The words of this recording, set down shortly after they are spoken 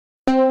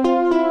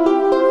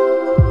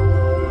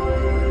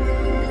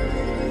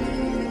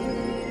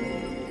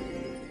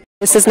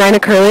This is Nina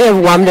Curley of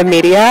Wamda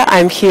Media.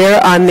 I'm here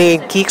on the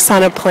Geeks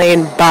on a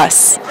Plane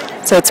bus.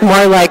 So it's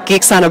more like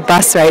Geeks on a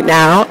Bus right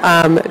now.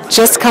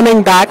 Just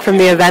coming back from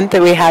the event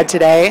that we had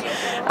today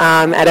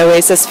at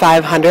Oasis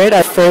 500,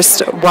 our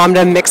first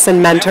Wamda Mix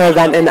and Mentor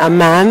event in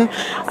Amman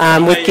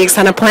with Geeks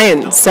on a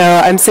Plane. So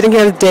I'm sitting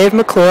here with Dave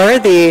McClure,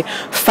 the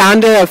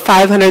founder of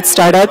 500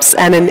 Startups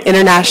and an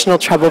international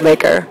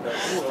troublemaker.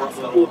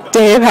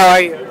 Dave, how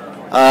are you?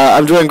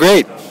 I'm doing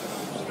great.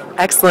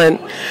 Excellent.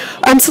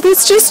 So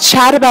let's just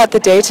chat about the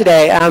day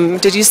today.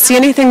 Did you see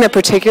anything that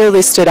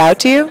particularly stood out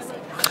to you?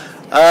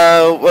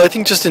 Well, I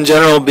think just in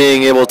general,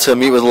 being able to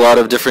meet with a lot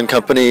of different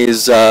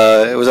companies,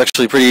 it was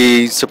actually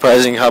pretty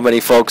surprising how many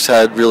folks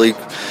had really,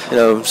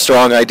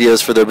 strong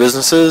ideas for their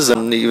businesses,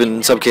 and even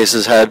in some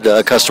cases had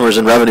customers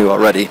and revenue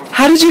already.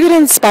 How did you get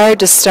inspired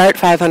to start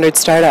 500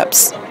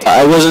 Startups?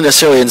 I wasn't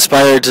necessarily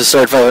inspired to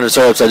start 500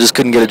 Startups. I just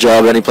couldn't get a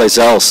job anyplace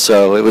else.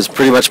 So it was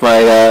pretty much my,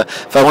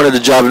 if I wanted a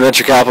job in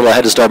venture capital, I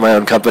had to start my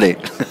own company.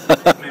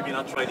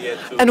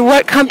 And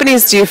what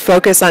companies do you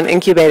focus on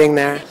incubating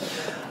there?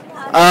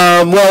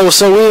 Well,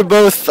 so we're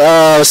both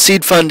a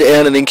seed fund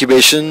and an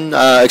incubation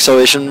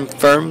acceleration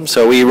firm.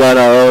 So we run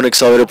our own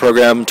accelerator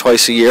program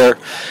twice a year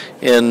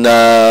in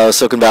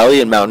Silicon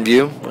Valley and Mountain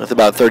View with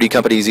about 30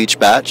 companies each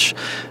batch.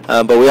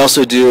 But we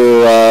also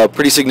do a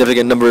pretty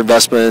significant number of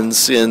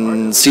investments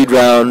in seed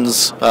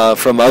rounds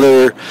from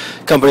other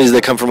companies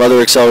that come from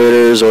other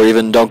accelerators or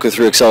even don't go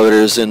through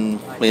accelerators in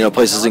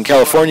places in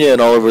California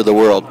and all over the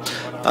world.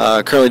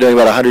 Currently doing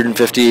about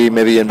 150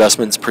 maybe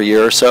investments per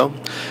year or so.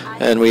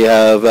 And we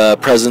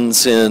have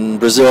presence in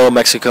Brazil,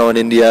 Mexico, and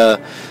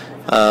India,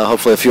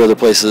 hopefully a few other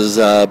places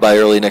by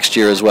early next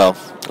year as well.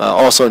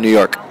 Also New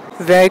York.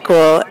 Very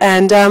cool.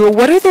 And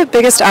what are the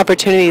biggest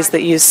opportunities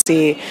that you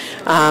see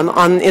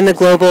in the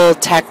global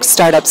tech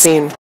startup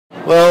scene?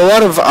 Well, a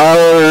lot of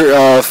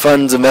our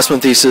fund's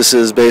investment thesis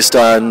is based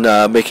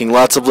on making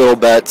lots of little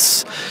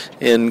bets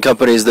in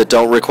companies that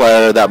don't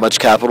require that much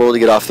capital to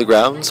get off the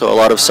ground. So a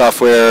lot of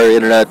software,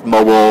 internet,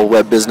 mobile,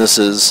 web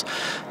businesses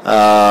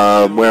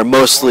where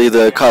mostly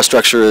the cost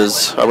structure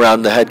is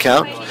around the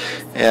headcount.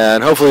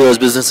 And hopefully those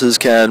businesses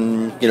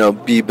can,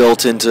 be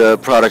built into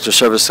product or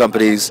service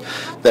companies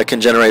that can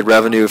generate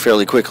revenue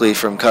fairly quickly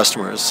from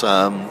customers.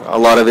 A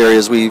lot of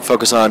areas we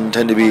focus on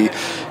tend to be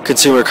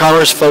consumer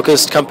commerce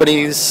focused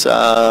companies,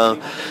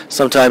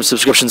 sometimes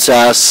subscription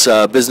SaaS,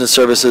 business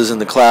services in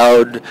the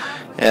cloud,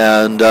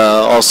 and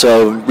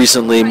also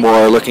recently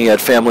more looking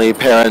at family,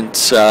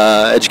 parent,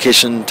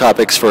 education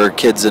topics for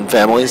kids and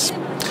families.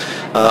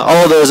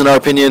 All of those, in our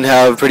opinion,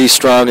 have pretty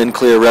strong and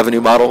clear revenue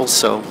models.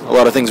 So a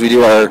lot of things we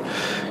do are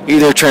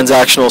either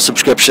transactional,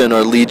 subscription,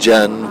 or lead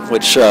gen,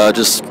 which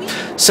just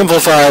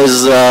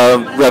simplifies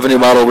revenue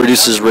model,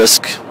 reduces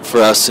risk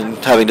for us in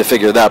having to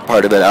figure that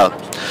part of it out.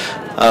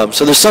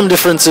 So there's some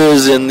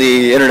differences in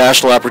the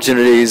international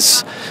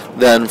opportunities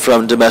than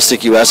from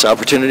domestic U.S.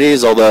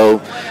 opportunities, although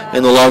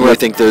in the long run I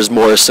think there's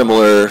more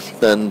similar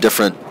than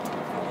different.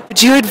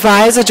 Would you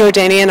advise a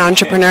Jordanian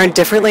entrepreneur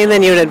differently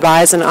than you would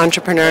advise an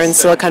entrepreneur in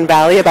Silicon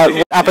Valley about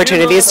what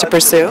opportunities to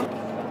pursue?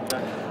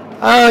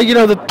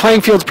 The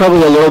playing field's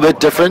probably a little bit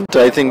different.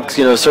 I think,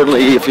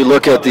 certainly if you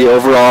look at the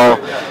overall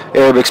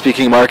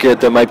Arabic-speaking market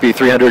that might be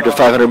 300 to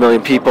 500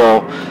 million people,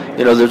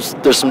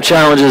 there's some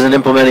challenges in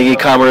implementing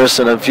e-commerce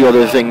and a few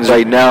other things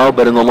right now,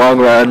 but in the long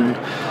run,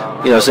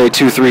 say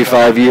 2, 3,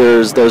 5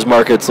 years, those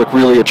markets look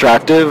really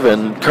attractive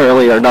and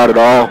currently are not at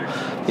all,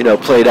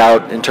 played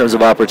out in terms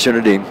of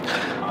opportunity.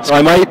 So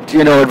I might,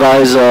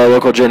 advise a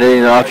local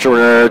Jordanian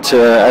entrepreneur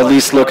to at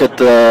least look at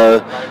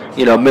the,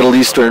 Middle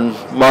Eastern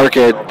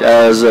market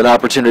as an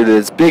opportunity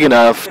that's big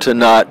enough to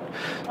not,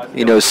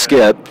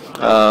 skip.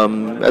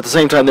 At the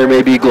same time, there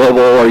may be global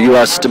or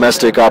U.S.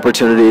 domestic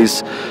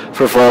opportunities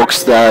for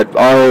folks that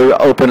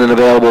are open and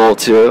available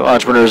to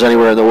entrepreneurs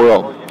anywhere in the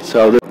world.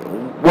 So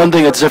one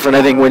thing that's different,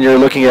 I think, when you're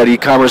looking at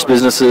e-commerce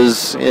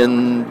businesses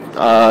in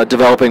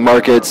developing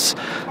markets,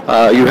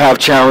 you have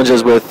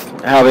challenges with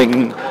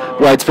having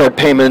widespread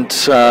payment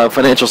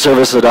financial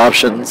service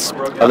adoptions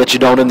that you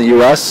don't in the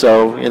U.S.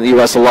 So in the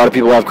U.S. a lot of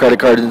people have credit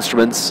card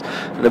instruments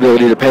and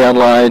ability to pay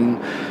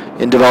online.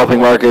 In developing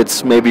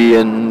markets, maybe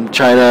in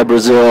China,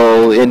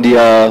 Brazil,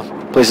 India,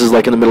 places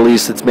like in the Middle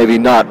East, it's maybe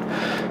not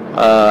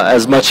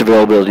as much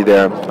availability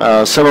there.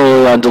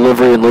 Similarly on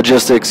delivery and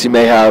logistics, you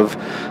may have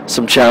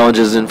some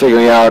challenges in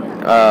figuring out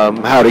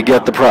how to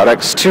get the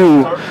products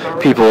to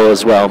people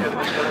as well.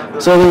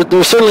 So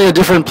there's certainly a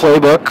different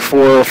playbook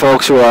for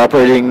folks who are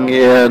operating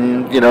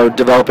in,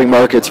 developing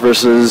markets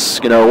versus,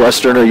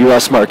 Western or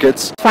U.S.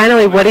 markets.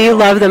 Finally, what do you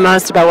love the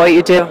most about what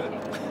you do?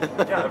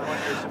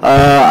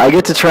 I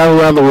get to travel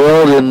around the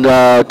world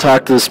and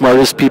talk to the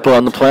smartest people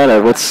on the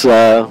planet. What's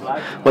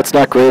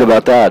not great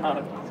about that?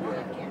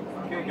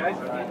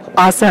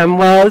 Awesome.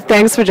 Well,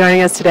 thanks for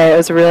joining us today. It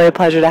was really a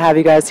pleasure to have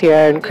you guys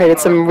here and created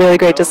some really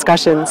great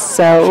discussions.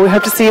 So we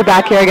hope to see you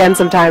back here again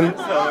sometime.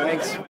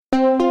 Thanks.